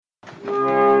Hello,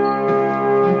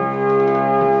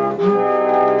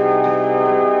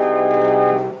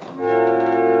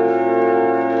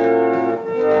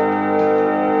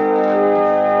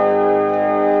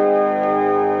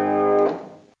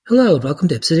 and welcome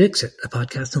to Ipsit Dixit, a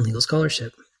podcast on legal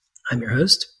scholarship. I'm your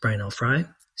host, Brian L. Fry,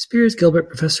 Spears Gilbert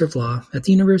Professor of Law at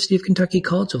the University of Kentucky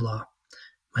College of Law.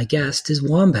 My guest is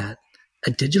Wombat,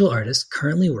 a digital artist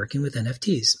currently working with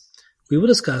NFTs. We will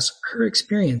discuss her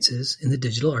experiences in the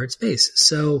digital art space.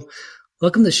 So,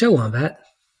 welcome to the show, Wombat.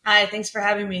 Hi, thanks for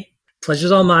having me.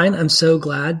 Pleasure's all mine. I'm so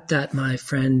glad that my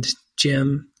friend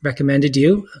Jim recommended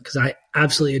you because I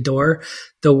absolutely adore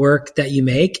the work that you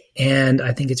make, and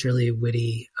I think it's really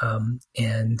witty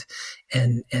and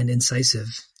incisive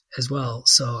as well.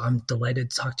 So I'm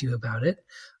delighted to talk to you about it.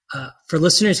 For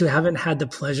listeners who haven't had the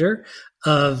pleasure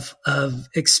of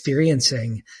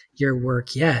experiencing your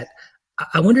work yet,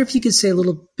 I wonder if you could say a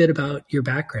little bit about your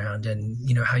background and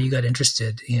how you got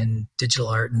interested in digital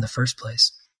art in the first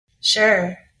place.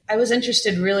 Sure. I was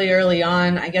interested really early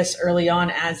on, I guess early on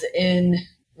as in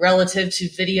relative to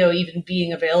video even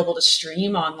being available to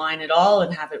stream online at all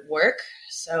and have it work.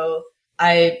 So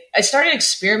I started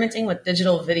experimenting with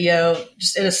digital video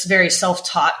just in a very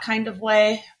self-taught kind of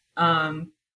way,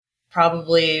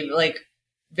 probably like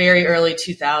very early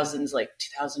 2000s, like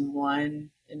 2001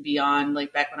 and beyond,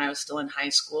 like back when I was still in high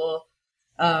school.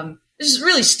 This is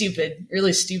really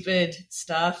stupid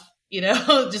stuff,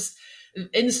 just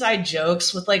inside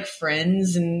jokes with like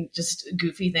friends and just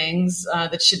goofy things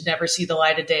that should never see the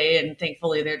light of day. And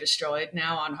thankfully they're destroyed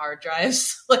now on hard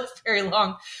drives like a very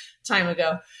long time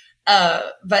ago.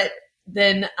 But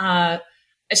then I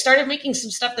started making some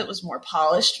stuff that was more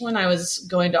polished when I was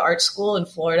going to art school in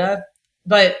Florida.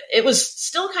 But it was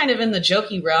still kind of in the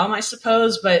jokey realm, I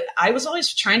suppose. But I was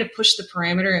always trying to push the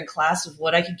parameter in class of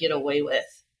what I could get away with.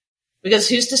 Because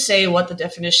who's to say what the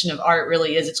definition of art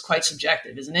really is? It's quite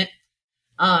subjective, isn't it?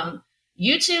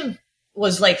 YouTube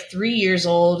was like 3 years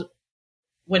old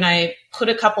when I put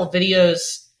a couple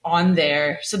videos on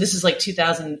there. So this is like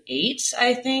 2008,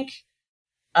 I think.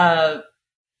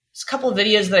 It's a couple of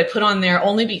videos that I put on there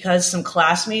only because some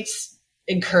classmates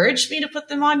encouraged me to put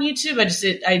them on YouTube.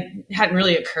 I hadn't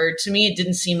really occurred to me. It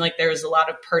didn't seem like there was a lot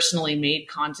of personally made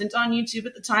content on YouTube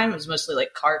at the time. It was mostly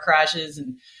like car crashes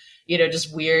and,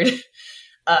 just weird,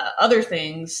 other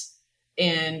things.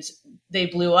 And they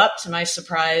blew up to my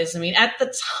surprise. I mean, at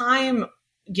the time,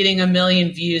 getting 1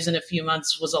 million views in a few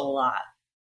months was a lot.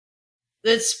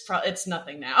 It's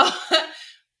nothing now.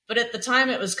 But at the time,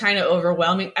 it was kind of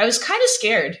overwhelming. I was kind of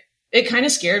scared. It kind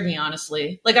of scared me,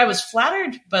 honestly. Like, I was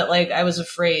flattered, but like I was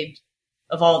afraid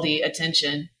of all the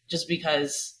attention just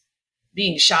because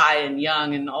being shy and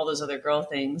young and all those other girl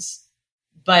things.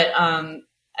 But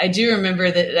I do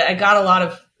remember that I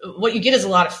got what you get is a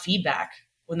lot of feedback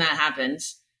when that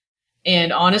happens.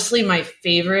 And honestly, my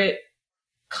favorite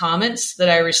comments that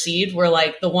I received were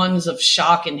like the ones of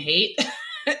shock and hate.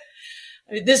 I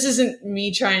mean, this isn't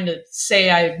me trying to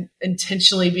say I'm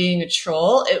intentionally being a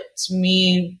troll. It's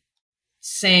me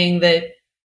saying that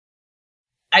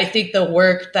I think the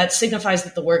work that signifies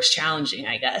that the work's challenging,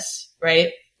 I guess,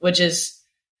 right? Which is,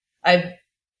 I'm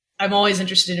always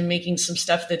interested in making some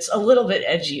stuff that's a little bit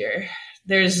edgier.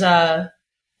 There's a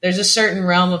certain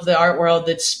realm of the art world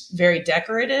that's very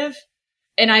decorative.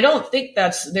 And I don't think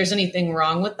there's anything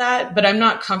wrong with that, but I'm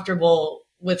not comfortable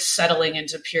with settling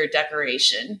into pure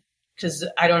decoration because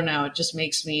I don't know. It's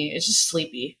just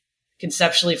sleepy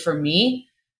conceptually for me.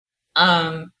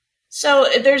 So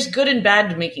there's good and bad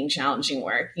to making challenging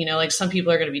work. Like some people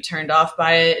are going to be turned off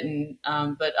by it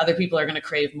but other people are going to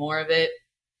crave more of it.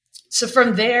 So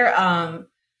from there,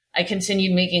 I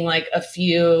continued making like a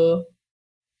few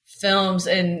films.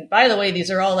 And by the way,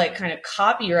 these are all like kind of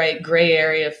copyright gray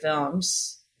area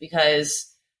films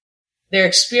because they're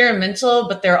experimental,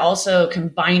 but they're also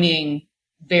combining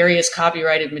various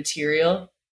copyrighted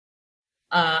material.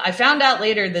 I found out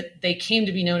later that they came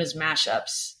to be known as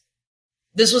mashups.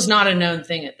 This was not a known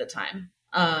thing at the time.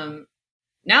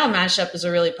 Now mashup is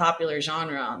a really popular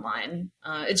genre online.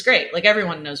 It's great. Like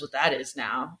everyone knows what that is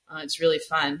now. It's really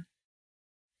fun.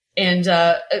 And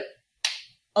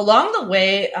along the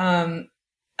way,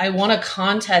 I won a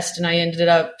contest and I ended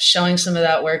up showing some of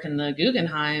that work in the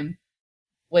Guggenheim,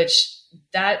 which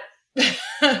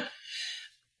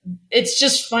it's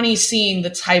just funny seeing the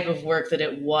type of work that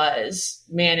it was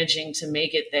managing to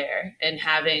make it there and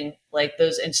having like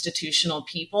those institutional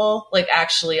people like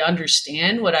actually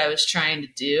understand what I was trying to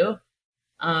do.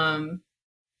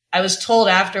 I was told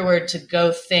afterward to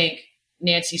go thank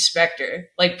Nancy Spector.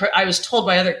 Like I was told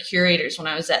by other curators when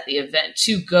I was at the event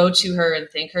to go to her and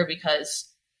thank her because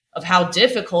of how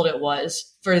difficult it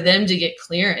was for them to get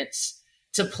clearance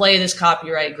to play this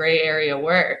copyright gray area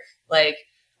work, like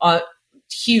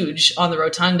huge on the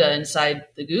rotunda inside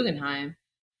the Guggenheim.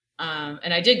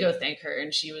 And I did go thank her,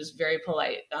 and she was very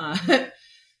polite.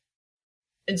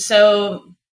 And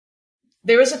so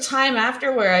there was a time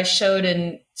after where I showed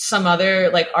in some other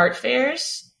like art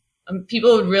fairs.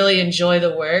 People would really enjoy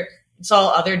the work. It's all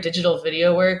other digital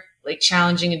video work, like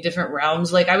challenging in different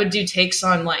realms. Like I would do takes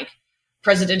on like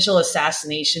presidential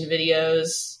assassination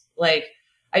videos. Like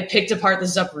I picked apart the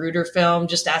Zapruder film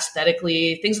just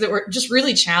aesthetically, things that were just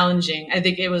really challenging. I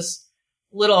think it was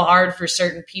a little hard for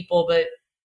certain people, but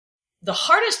the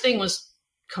hardest thing was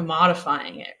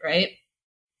commodifying it, right?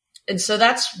 And so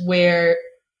that's where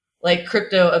like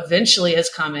crypto eventually has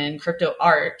come in, crypto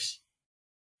art.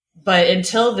 But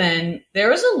until then, there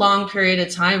was a long period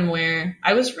of time where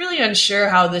I was really unsure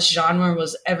how this genre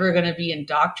was ever going to be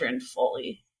indoctrined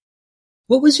fully.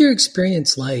 What was your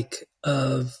experience like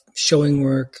of showing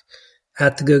work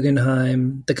at the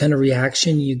Guggenheim, the kind of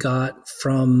reaction you got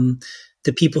from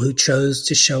the people who chose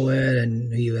to show it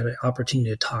and who you had an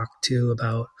opportunity to talk to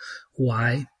about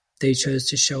why they chose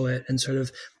to show it, and sort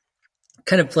of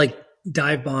kind of like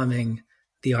dive bombing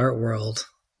the art world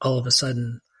all of a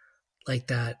sudden like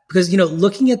that? Because, you know,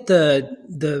 looking at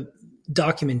the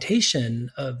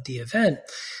documentation of the event,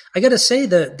 I got to say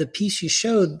that the piece you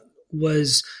showed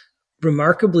was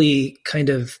remarkably kind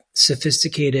of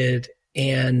sophisticated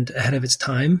and ahead of its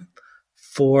time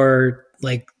for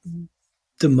like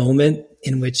the moment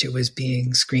in which it was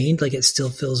being screened. Like it still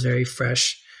feels very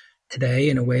fresh today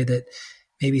in a way that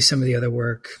maybe some of the other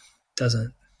work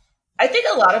doesn't. I think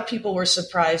a lot of people were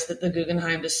surprised that the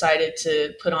Guggenheim decided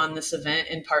to put on this event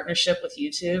in partnership with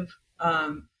YouTube.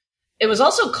 It was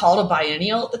also called a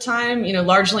biennial at the time, you know,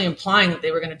 largely implying that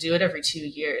they were going to do it every 2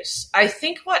 years. I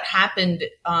think what happened,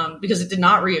 because it did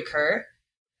not reoccur,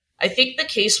 I think the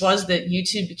case was that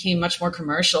YouTube became much more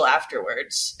commercial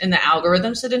afterwards, and the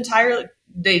algorithms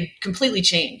they completely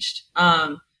changed.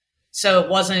 So it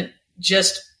wasn't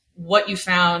just what you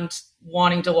found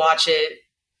wanting to watch it,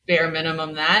 bare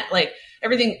minimum that, like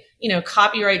everything, you know,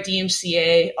 copyright,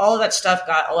 DMCA, all of that stuff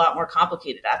got a lot more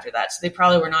complicated after that. So they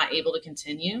probably were not able to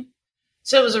continue.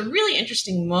 So it was a really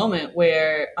interesting moment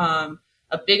where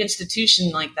a big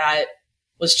institution like that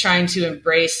was trying to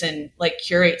embrace and like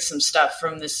curate some stuff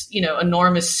from this, you know,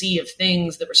 enormous sea of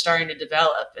things that were starting to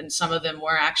develop. And some of them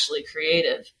were actually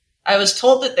creative. I was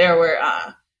told that there were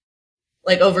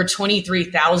like over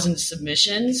 23,000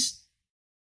 submissions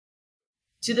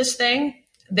to this thing.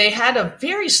 They had a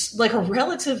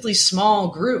relatively small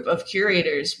group of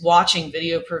curators watching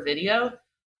video per video.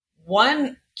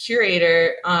 One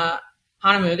curator,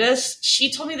 Hanamugas,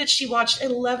 she told me that she watched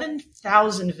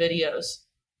 11,000 videos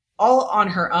all on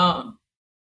her own.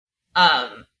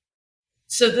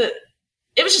 So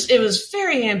it was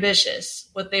very ambitious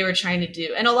what they were trying to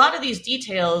do. And a lot of these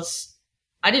details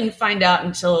I didn't find out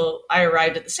until I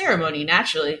arrived at the ceremony,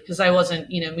 naturally, because I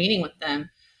wasn't, you know, meeting with them.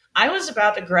 I was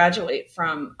about to graduate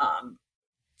from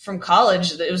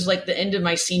college. It was like the end of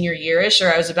my senior year-ish,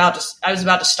 or I was about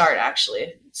to start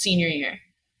actually senior year.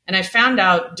 And I found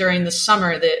out during the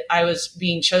summer that I was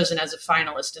being chosen as a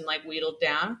finalist and like wheedled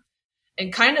down.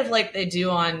 And kind of like they do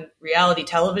on reality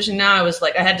television now, I was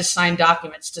like, I had to sign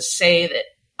documents to say that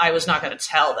I was not going to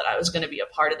tell that I was going to be a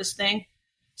part of this thing.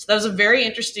 So that was a very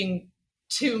interesting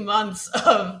 2 months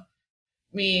of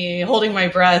me holding my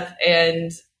breath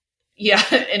and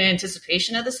in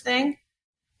anticipation of this thing.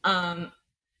 And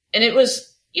it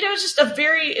was, you know,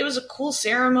 it was a cool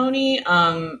ceremony.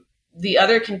 The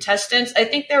other contestants, I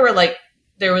think there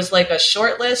was like a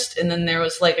short list, and then there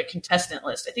was like a contestant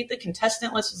list. I think the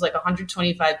contestant list was like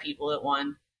 125 people that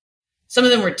won. Some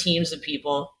of them were teams of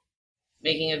people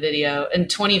making a video, and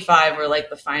 25 were like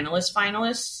the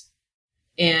finalists.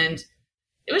 And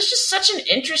it was just such an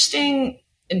interesting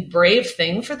and brave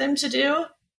thing for them to do.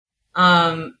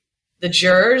 The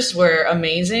jurors were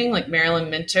amazing, like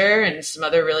Marilyn Minter and some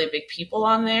other really big people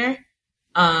on there.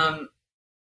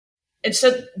 And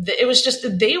so it was just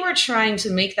that they were trying to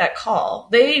make that call.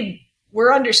 They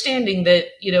were understanding that,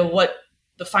 you know, what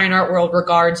the fine art world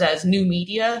regards as new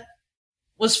media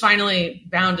was finally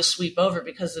bound to sweep over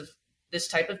because of this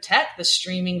type of tech, the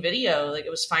streaming video, like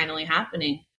it was finally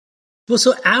happening. Well,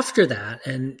 so after that,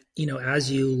 and, you know,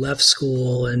 as you left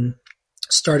school and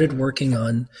started working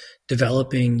on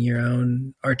developing your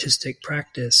own artistic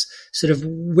practice, sort of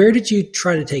where did you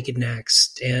try to take it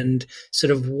next? And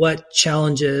sort of what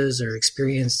challenges or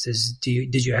experiences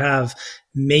did you have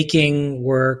making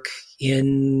work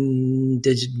in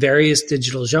various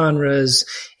digital genres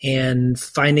and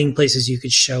finding places you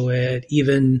could show it,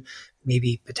 even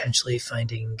maybe potentially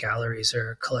finding galleries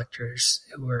or collectors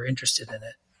who are interested in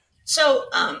it? So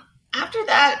after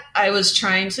that, I was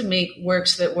trying to make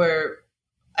works that were,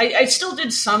 I still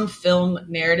did some film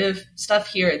narrative stuff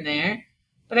here and there,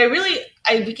 but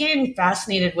I became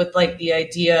fascinated with like the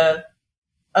idea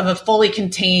of a fully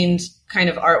contained kind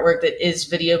of artwork that is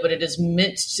video, but it is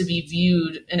meant to be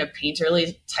viewed in a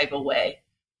painterly type of way,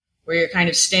 where you're kind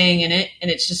of staying in it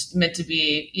and it's just meant to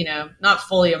be, not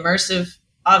fully immersive.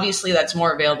 Obviously, that's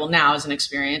more available now as an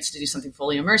experience to do something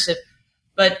fully immersive,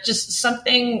 but just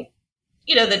something,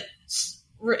 that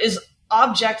is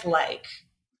object-like,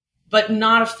 but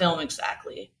not a film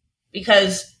exactly,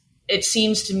 because it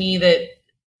seems to me that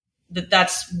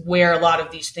that's where a lot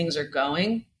of these things are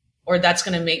going, or that's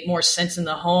going to make more sense in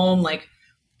the home. Like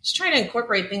just trying to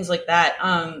incorporate things like that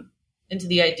into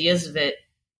the ideas of it.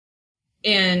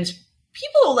 And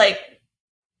people I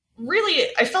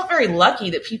felt very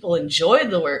lucky that people enjoyed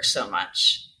the work so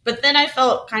much, but then I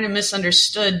felt kind of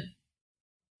misunderstood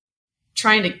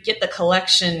trying to get the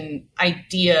collection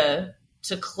idea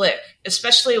to click,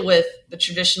 especially with the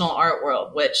traditional art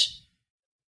world, which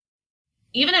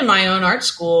even in my own art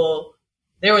school,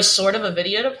 there was sort of a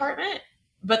video department,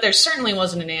 but there certainly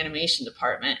wasn't an animation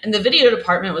department. And the video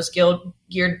department was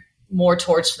geared more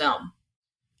towards film.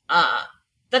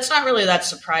 That's not really that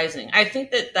surprising. I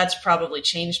think that that's probably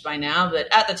changed by now, but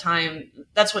at the time,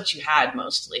 that's what you had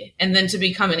mostly. And then to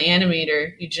become an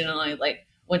animator, you generally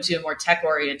went to a more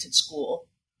tech-oriented school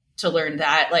to learn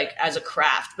that as a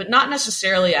craft, but not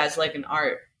necessarily as an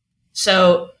art.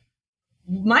 So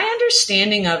my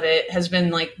understanding of it has been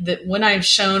that when I've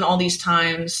shown all these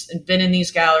times and been in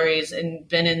these galleries and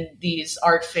been in these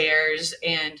art fairs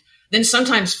and then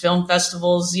sometimes film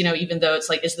festivals, even though it's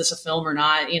is this a film or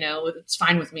not? It's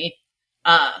fine with me.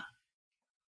 The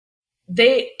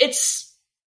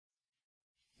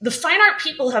fine art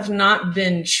people have not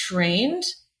been trained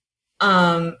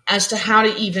as to how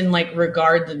to even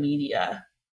regard the media.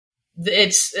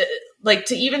 It's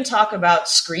to even talk about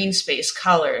screen space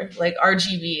color,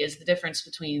 RGB is the difference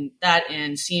between that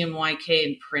and CMYK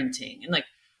and printing and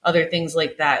other things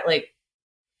like that.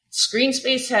 Screen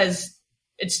space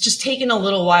it's just taken a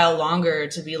little while longer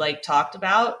to be talked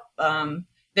about.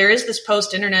 There is this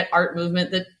post-internet art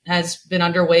movement that has been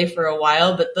underway for a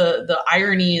while, but the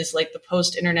irony is the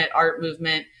post-internet art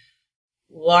movement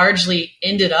largely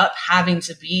ended up having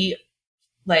to be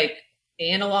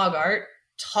analog art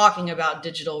talking about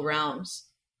digital realms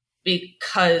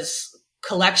because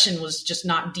collection was just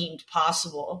not deemed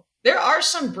possible. There are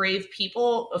some brave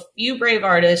people, a few brave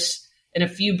artists and a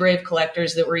few brave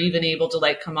collectors that were even able to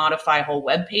commodify whole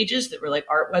web pages that were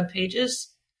art web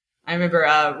pages. I remember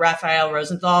Raphael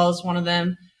Rosenthal is one of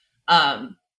them.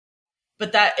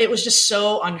 But that it was just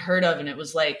so unheard of. And it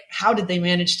was how did they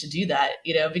manage to do that?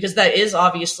 Because that is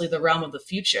obviously the realm of the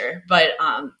future, but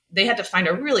they had to find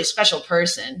a really special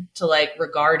person to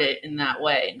regard it in that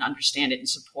way and understand it and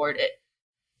support it.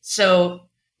 So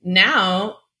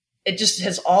now it just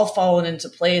has all fallen into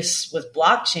place with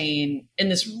blockchain in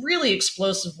this really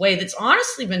explosive way that's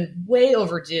honestly been way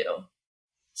overdue.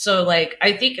 So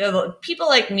I think people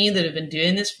like me that have been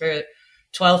doing this for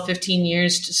 12, 15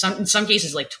 years to in some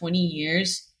cases 20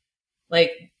 years,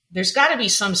 there's got to be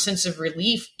some sense of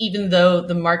relief, even though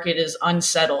the market is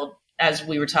unsettled, as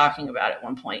we were talking about at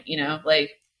one point,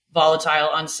 volatile,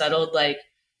 unsettled,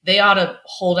 they ought to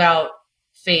hold out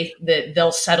faith that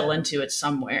they'll settle into it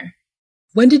somewhere.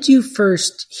 When did you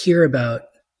first hear about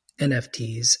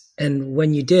NFTs? And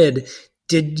when you did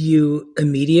you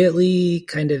immediately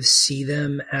kind of see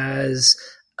them as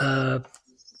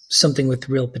something with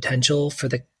real potential for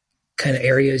the kind of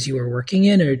areas you were working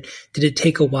in, or did it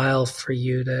take a while for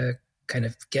you to kind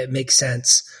of make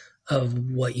sense of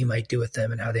what you might do with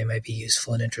them and how they might be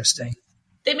useful and interesting?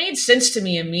 They made sense to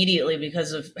me immediately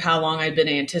because of how long I'd been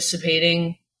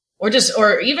anticipating or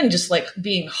even just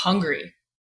being hungry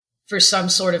for some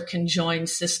sort of conjoined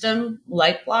system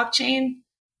like blockchain.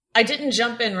 I didn't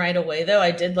jump in right away, though.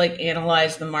 I did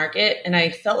analyze the market, and I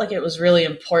felt it was really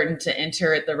important to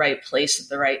enter at the right place at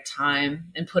the right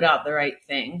time and put out the right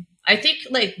thing. I think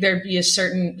there'd be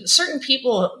certain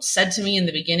people said to me in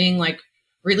the beginning,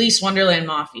 release Wonderland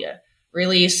Mafia,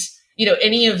 release,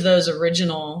 any of those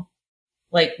original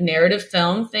narrative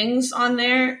film things on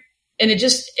there. And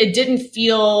it didn't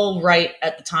feel right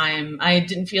at the time. I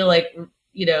didn't feel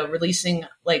releasing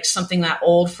something that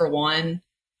old for one.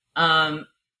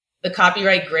 The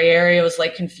copyright gray area was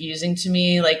confusing to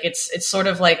me. It's sort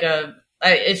of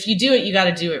if you do it, you got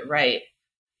to do it right.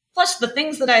 Plus the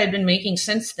things that I had been making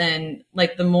since then,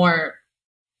 the more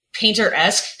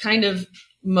painter-esque kind of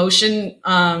motion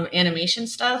animation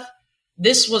stuff,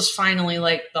 this was finally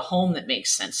like the home that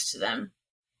makes sense to them.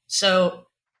 So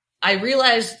I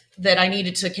realized that I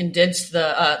needed to condense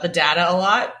the data a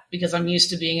lot, because I'm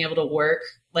used to being able to work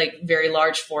like very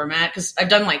large format. Because I've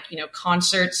done like,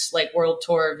 concerts, like world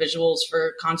tour visuals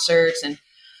for concerts, and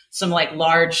some like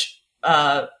large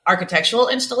architectural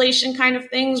installation kind of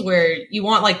things where you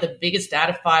want like the biggest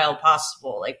data file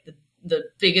possible, like the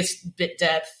biggest bit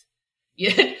depth,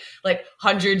 like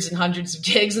hundreds and hundreds of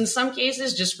gigs in some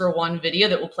cases, just for one video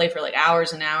that will play for like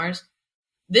hours and hours.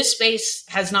 This space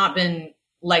has not been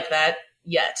like that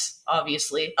yet.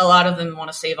 Obviously, a lot of them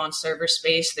want to save on server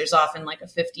space. There's often like a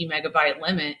 50 megabyte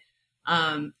limit.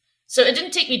 So it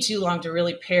didn't take me too long to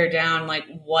really pare down like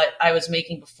what I was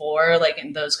making before, like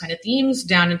in those kind of themes,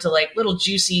 down into like little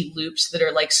juicy loops that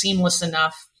are like seamless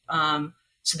enough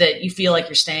so that you feel like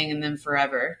you're staying in them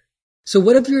forever. So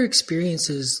what have your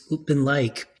experiences been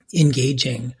like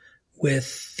engaging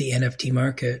with the NFT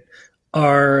market?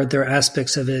 Are there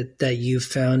aspects of it that you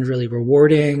found really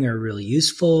rewarding or really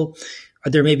useful? Are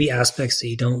there maybe aspects that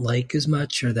you don't like as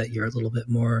much or that you're a little bit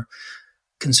more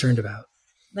concerned about?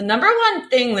 The number one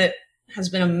thing that has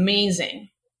been amazing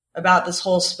about this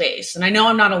whole space, and I know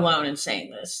I'm not alone in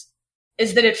saying this,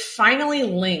 is that it finally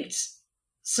linked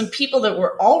some people that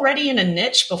were already in a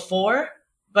niche before,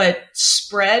 but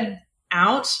spread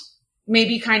out,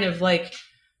 maybe kind of like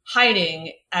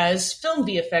hiding as film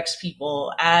VFX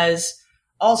people, as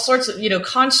all sorts of,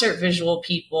 concert visual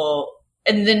people.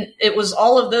 And then it was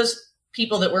all of those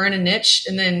people that were in a niche.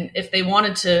 And then if they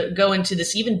wanted to go into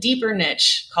this even deeper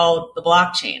niche called the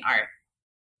blockchain art,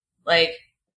 like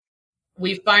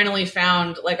we finally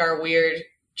found like our weird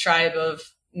tribe of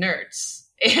nerds.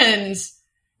 And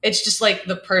it's just like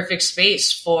the perfect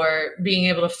space for being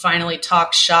able to finally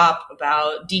talk shop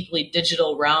about deeply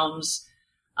digital realms.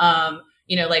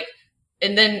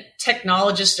 And then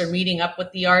technologists are meeting up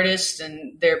with the artists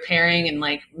and they're pairing and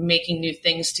like making new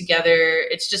things together.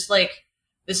 It's just like,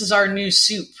 this is our new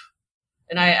soup.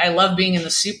 And I love being in the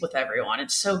soup with everyone.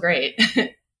 It's so great.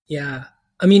 Yeah.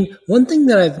 I mean, one thing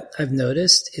that I've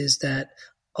noticed is that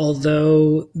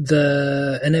although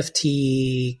the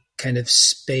NFT kind of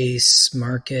space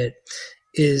market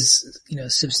is,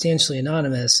 substantially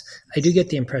anonymous, I do get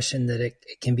the impression that it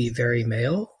can be very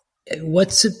male.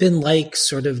 What's it been like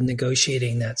sort of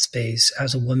negotiating that space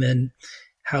as a woman?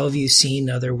 How have you seen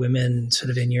other women sort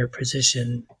of in your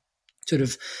position sort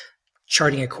of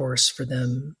charting a course for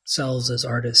themselves as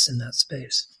artists in that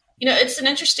space? It's an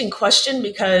interesting question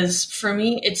because for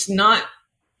me, it's not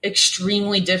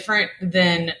extremely different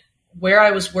than where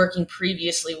I was working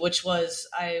previously, which was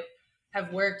I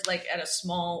have worked like at a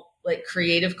small like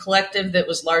creative collective that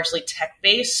was largely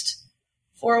tech-based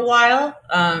for a while,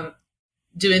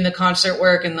 doing the concert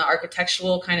work and the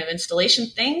architectural kind of installation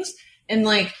things. And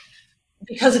like,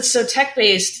 because it's so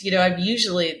tech-based,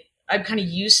 I'm kind of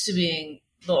used to being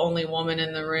the only woman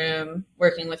in the room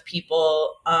working with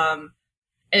people. And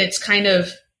it's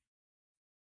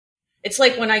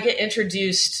like when I get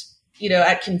introduced,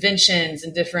 at conventions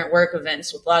and different work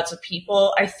events with lots of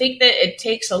people, I think that it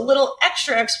takes a little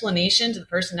extra explanation to the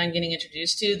person I'm getting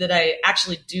introduced to that I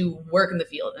actually do work in the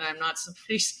field and I'm not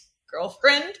somebody's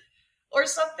girlfriend or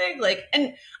something. Like,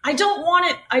 and I don't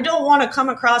want to come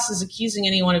across as accusing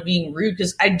anyone of being rude,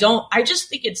 because I just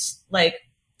think it's like,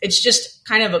 it's just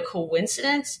kind of a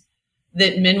coincidence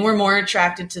that men were more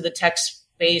attracted to the tech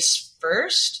space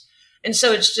first. And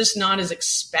so it's just not as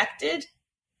expected.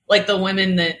 Like the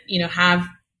women that, have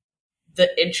the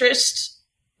interest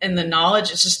and the knowledge,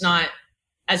 it's just not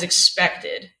as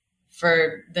expected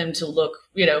for them to look,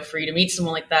 for you to meet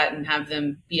someone like that and have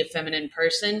them be a feminine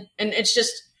person. And it's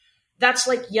just, that's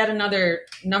like yet another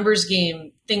numbers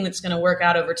game thing that's going to work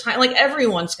out over time. Like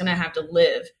everyone's going to have to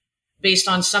live based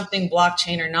on something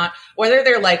blockchain or not, whether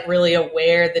they're like really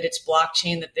aware that it's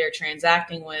blockchain that they're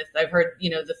transacting with. I've heard,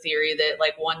 the theory that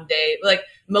like one day, like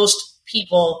most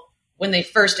people, when they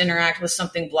first interact with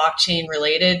something blockchain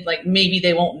related, like maybe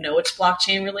they won't know it's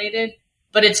blockchain related,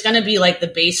 but it's going to be like the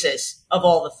basis of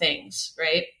all the things,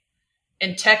 right?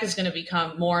 And tech is going to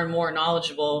become more and more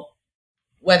knowledgeable,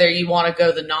 whether you want to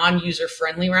go the non-user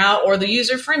friendly route or the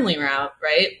user friendly route,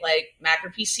 right? Like Mac or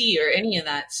PC or any of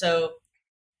that. So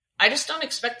I just don't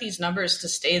expect these numbers to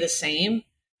stay the same.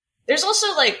 There's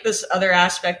also like this other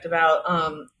aspect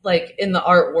about like in the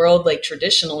art world, like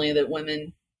traditionally that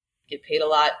women get paid a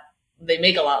lot. They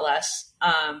make a lot less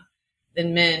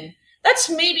than men. That's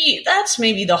maybe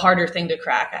the harder thing to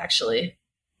crack actually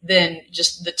than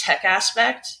just the tech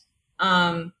aspect.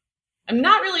 I'm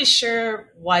not really sure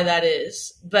why that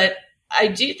is, but I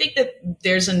do think that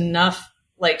there's enough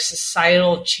like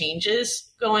societal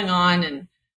changes going on and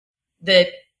that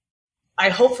I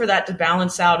hope for that to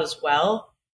balance out as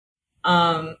well.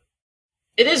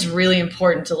 It is really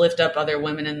important to lift up other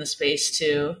women in the space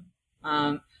too.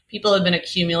 People have been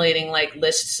accumulating like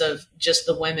lists of just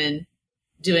the women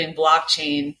doing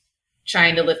blockchain,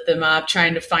 trying to lift them up,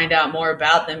 trying to find out more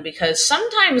about them, because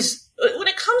sometimes when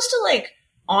it comes to like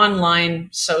online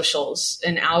socials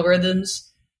and algorithms,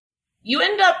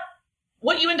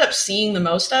 what you end up seeing the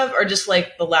most of are just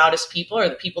like the loudest people or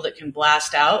the people that can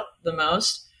blast out the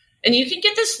most. And you can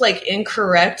get this like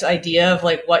incorrect idea of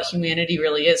like what humanity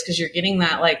really is, because you're getting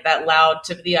that like that loud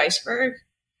tip of the iceberg.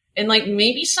 And like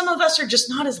maybe some of us are just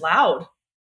not as loud.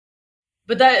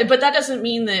 But that doesn't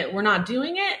mean that we're not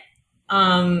doing it.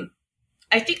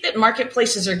 I think that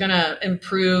marketplaces are going to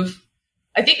improve.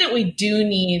 I think that we do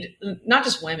need not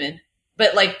just women,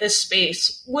 but like this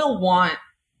space will want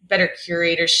better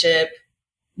curatorship,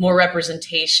 more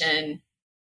representation.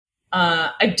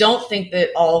 I don't think that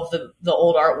all of the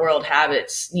old art world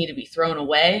habits need to be thrown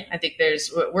away. I think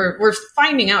we're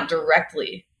finding out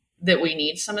directly that we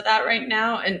need some of that right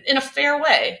now, and in a fair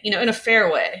way,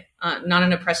 not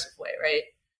an oppressive way, right?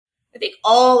 I think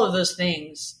all of those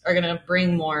things are going to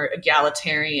bring more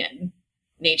egalitarian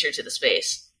nature to the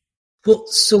space. Well,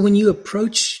 so when you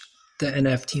approach the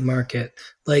NFT market,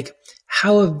 like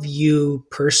how have you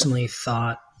personally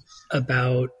thought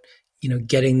about,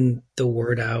 getting the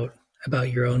word out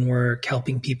about your own work,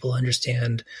 helping people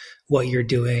understand what you're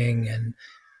doing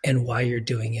and why you're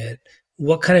doing it?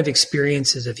 What kind of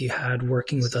experiences have you had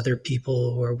working with other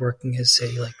people who are working as,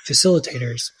 say, like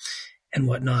facilitators and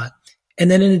whatnot?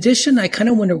 And then in addition, I kind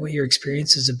of wonder what your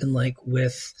experiences have been like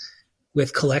with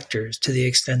collectors, to the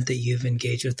extent that you've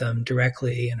engaged with them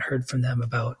directly and heard from them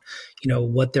about,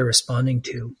 what they're responding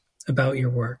to about your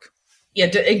work. Yeah,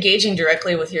 engaging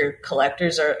directly with your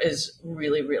collectors is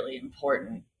really, really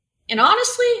important. And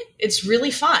honestly, it's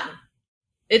really fun.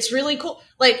 It's really cool.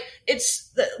 Like, it's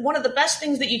one of the best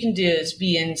things that you can do is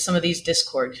be in some of these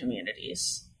Discord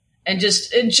communities and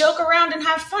just joke around and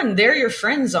have fun. They're your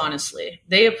friends, honestly.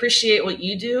 They appreciate what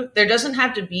you do. There doesn't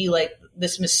have to be like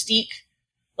this mystique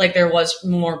like there was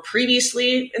more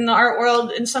previously in the art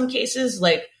world in some cases,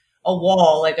 like a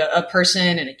wall, like a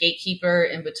person and a gatekeeper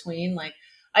in between. Like,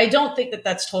 I don't think that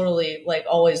that's totally like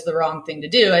always the wrong thing to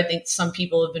do. I think some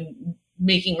people have been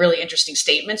making really interesting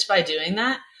statements by doing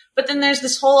that. But then there's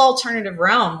this whole alternative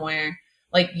realm where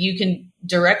like you can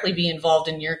directly be involved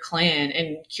in your clan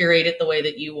and curate it the way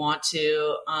that you want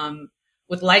to,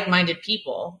 with like-minded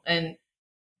people. And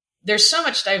there's so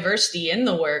much diversity in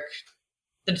the work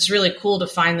that it's really cool to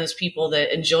find those people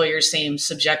that enjoy your same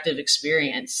subjective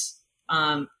experience.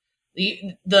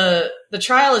 The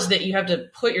trial is that you have to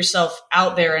put yourself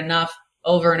out there enough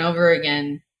over and over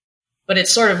again, but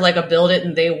it's sort of like a build it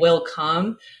and they will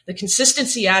come. The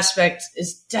consistency aspect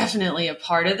is definitely a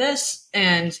part of this.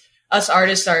 And us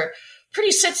artists are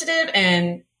pretty sensitive.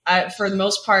 And for the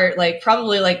most part, like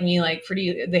probably like me, like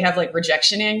they have like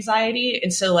rejection anxiety.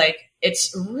 And so like,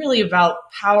 it's really about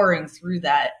powering through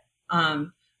that.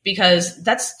 Because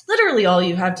that's literally all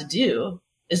you have to do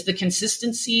is the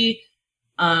consistency,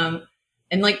 and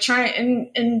like try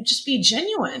and just be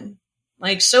genuine.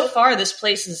 Like so far, this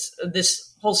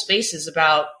whole space is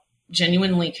about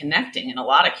genuinely connecting in a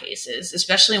lot of cases,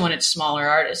 especially when it's smaller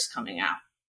artists coming out.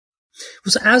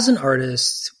 So as an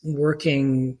artist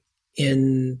working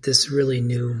in this really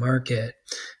new market,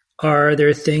 are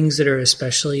there things that are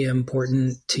especially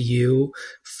important to you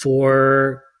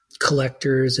for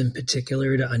collectors in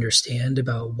particular to understand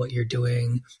about what you're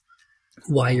doing,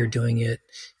 why you're doing it,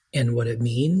 and what it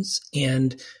means?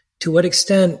 And to what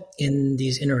extent in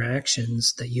these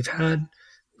interactions that you've had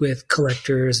with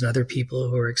collectors and other people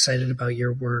who are excited about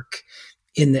your work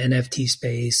in the NFT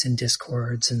space and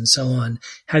Discords and so on,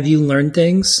 have you learned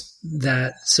things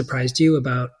that surprised you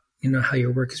about, how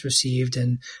your work is received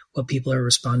and what people are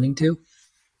responding to?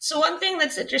 So one thing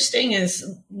that's interesting is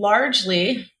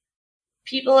largely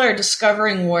people are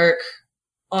discovering work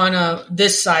on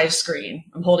this size screen.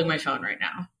 I'm holding my phone right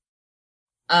now.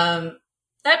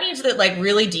 That means that like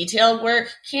really detailed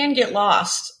work can get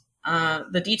lost.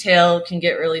 The detail can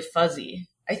get really fuzzy.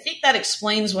 I think that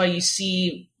explains why you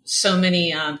see so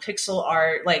many pixel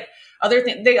art, like other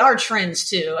things. They are trends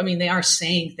too. I mean, they are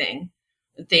saying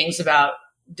things about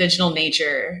digital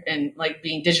nature and like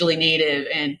being digitally native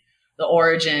and the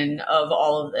origin of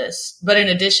all of this. But in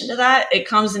addition to that, it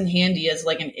comes in handy as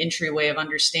like an entryway of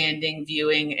understanding,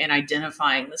 viewing, and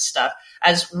identifying this stuff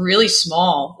as really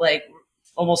small, like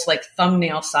almost like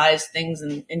thumbnail sized things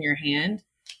in your hand.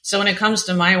 So when it comes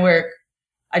to my work,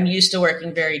 I'm used to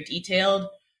working very detailed.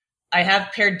 I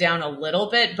have pared down a little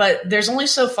bit, but there's only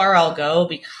so far I'll go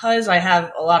because I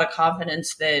have a lot of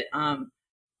confidence that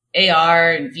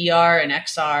AR and VR and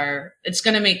XR, it's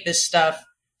going to make this stuff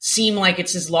seem like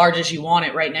it's as large as you want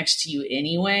it right next to you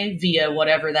anyway, via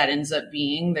whatever that ends up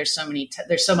being. There's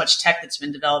so much tech that's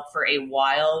been developed for a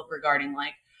while regarding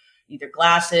like either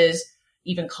glasses,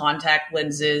 even contact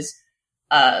lenses.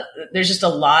 There's just a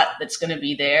lot that's going to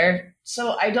be there.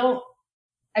 So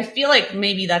I feel like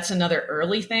maybe that's another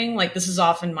early thing. Like this is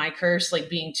often my curse, like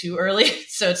being too early.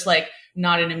 So it's like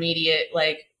not an immediate,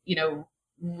 like,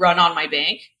 run on my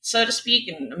bank, so to speak,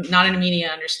 and not an immediate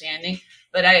understanding.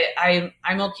 But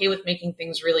I'm okay with making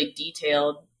things really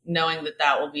detailed, knowing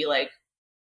that will be like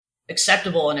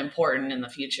acceptable and important in the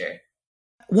future.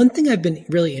 One thing I've been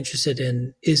really interested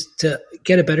in is to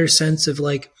get a better sense of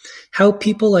like how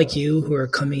people like you who are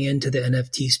coming into the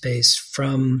NFT space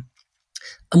from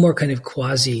a more kind of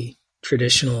quasi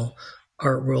traditional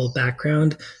art world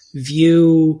background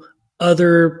view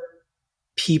other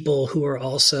people who are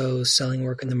also selling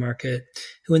work in the market,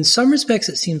 who in some respects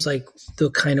it seems like the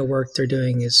kind of work they're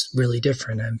doing is really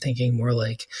different. I'm thinking more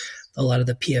like a lot of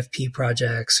the PFP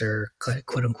projects or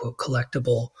quote unquote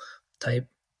collectible type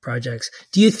projects.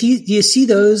 Do you see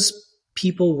those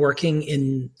people working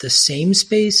in the same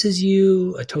space as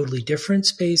you, a totally different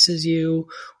space as you,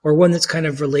 or one that's kind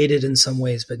of related in some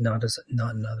ways but not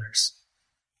in others?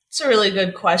 It's a really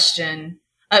good question.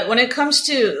 When it comes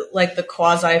to like the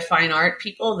quasi fine art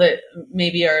people that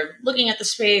maybe are looking at the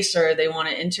space or they want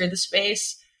to enter the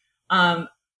space, I've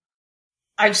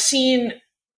seen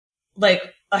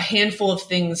like a handful of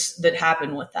things that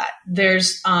happen with that.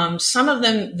 There's some of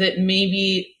them that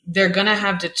maybe they're going to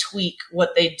have to tweak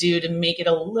what they do to make it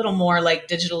a little more like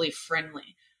digitally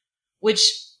friendly, which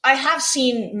I have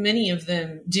seen many of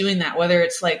them doing that, whether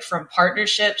it's like from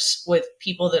partnerships with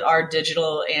people that are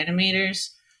digital animators,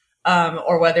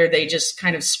 or whether they just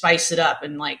kind of spice it up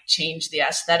and like change the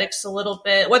aesthetics a little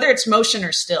bit, whether it's motion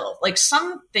or still. Like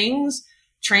some things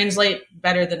translate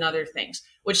better than other things,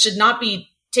 which should not be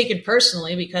taken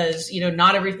personally because,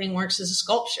 not everything works as a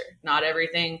sculpture. Not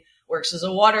everything works as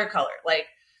a watercolor. Like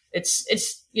it's,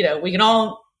 we can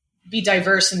all be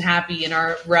diverse and happy in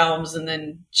our realms and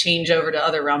then change over to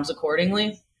other realms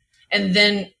accordingly. And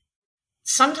then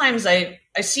sometimes I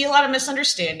see a lot of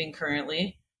misunderstanding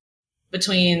currently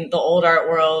between the old art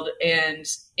world and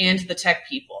the tech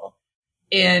people.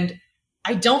 And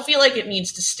I don't feel like it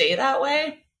needs to stay that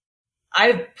way.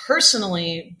 I've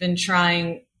personally been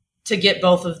trying to get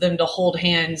both of them to hold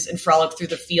hands and frolic through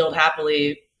the field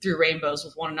happily through rainbows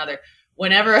with one another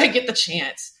whenever I get the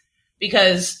chance,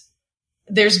 because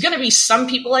there's going to be some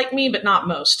people like me, but not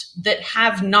most, that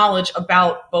have knowledge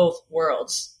about both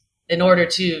worlds in order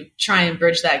to try and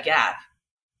bridge that gap.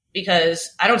 Because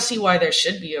I don't see why there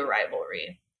should be a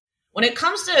rivalry. When it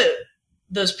comes to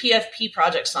those PFP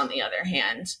projects, on the other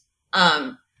hand,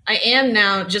 I am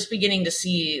now just beginning to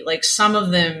see like some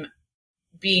of them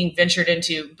being ventured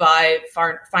into by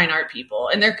fine art people,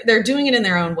 and they're doing it in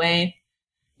their own way.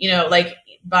 Like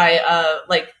by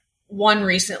like one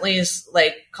recently is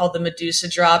like called the Medusa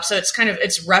drop. So it's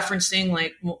referencing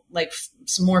like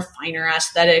some more finer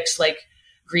aesthetics, like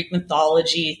Greek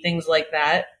mythology, things like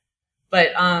that.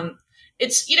 But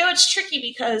it's tricky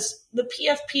because the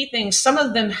PFP things, some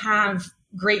of them have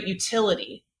great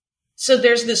utility. So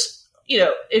there's this,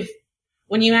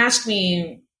 when you ask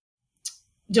me,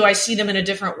 do I see them in a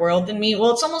different world than me?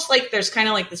 Well, it's almost like there's kind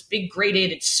of like this big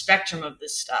gradated spectrum of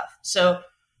this stuff. So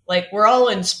like we're all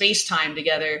in space time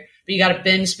together, but you got to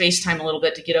bend space time a little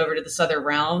bit to get over to this other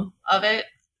realm of it.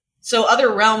 So other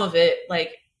realm of it,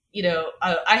 like,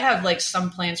 I have like some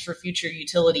plans for future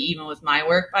utility, even with my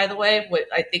work, by the way.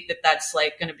 I think that's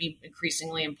like going to be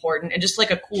increasingly important and just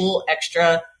like a cool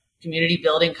extra community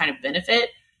building kind of benefit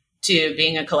to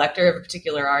being a collector of a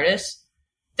particular artist.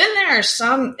 Then there are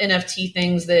some NFT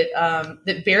things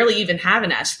that barely even have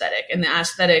an aesthetic, and the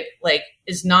aesthetic like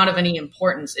is not of any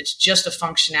importance. It's just a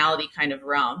functionality kind of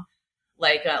realm.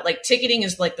 Like ticketing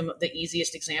is like the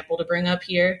easiest example to bring up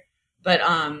here, but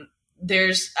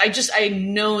I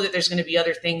know that there's going to be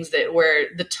other things where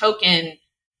the token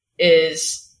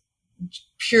is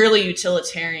purely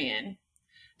utilitarian.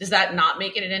 Does that not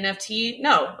make it an NFT?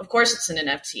 No, of course it's an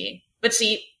NFT. But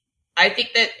see, I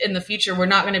think that in the future, we're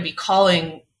not going to be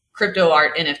calling crypto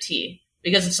art NFT,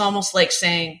 because it's almost like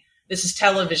saying this is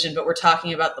television, but we're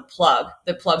talking about the plug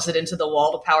that plugs it into the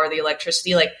wall to power the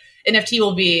electricity. Like NFT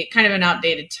will be kind of an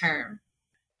outdated term.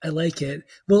 I like it.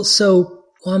 Well, so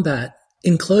Wombat,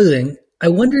 in closing, I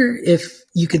wonder if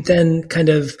you could then kind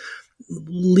of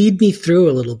lead me through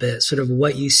a little bit, sort of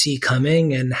what you see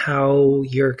coming and how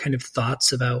your kind of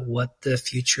thoughts about what the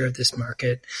future of this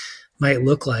market might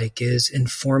look like is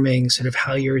informing sort of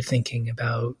how you're thinking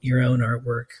about your own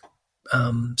artwork,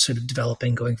 sort of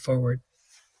developing going forward.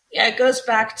 Yeah, it goes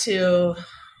back to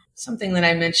something that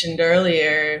I mentioned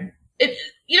earlier.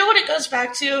 You know what it goes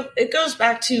back to? It goes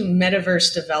back to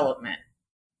metaverse development.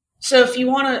 So if you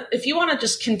want to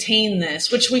just contain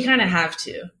this, which we kind of have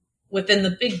to, within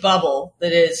the big bubble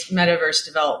that is metaverse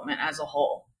development as a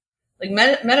whole, like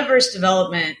metaverse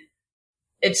development,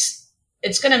 it's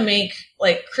going to make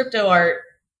like crypto art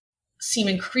seem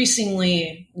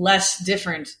increasingly less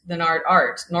different than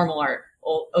art, normal art,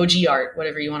 OG art,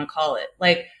 whatever you want to call it.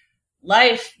 Like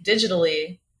life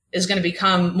digitally is going to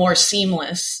become more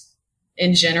seamless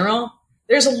in general.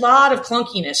 There's a lot of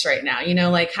clunkiness right now,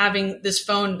 like having this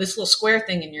phone, this little square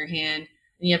thing in your hand,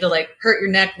 and you have to like hurt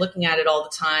your neck looking at it all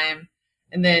the time.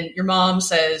 And then your mom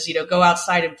says, go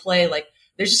outside and play. Like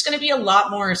there's just going to be a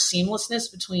lot more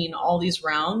seamlessness between all these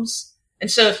realms. And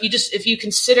so if you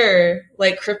consider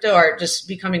like crypto art just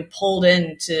becoming pulled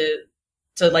into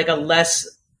like a less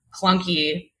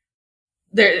clunky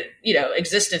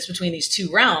existence between these two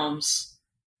realms,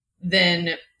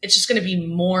 then it's just going to be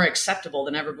more acceptable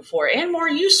than ever before and more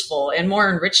useful and more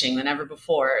enriching than ever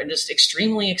before and just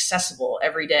extremely accessible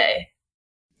every day.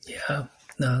 Yeah,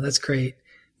 no, that's great.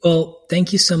 Well,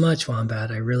 thank you so much, Wombat.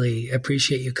 I really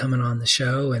appreciate you coming on the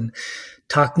show and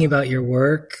talking about your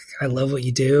work. I love what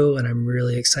you do, and I'm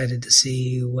really excited to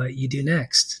see what you do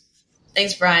next.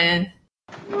 Thanks, Brian.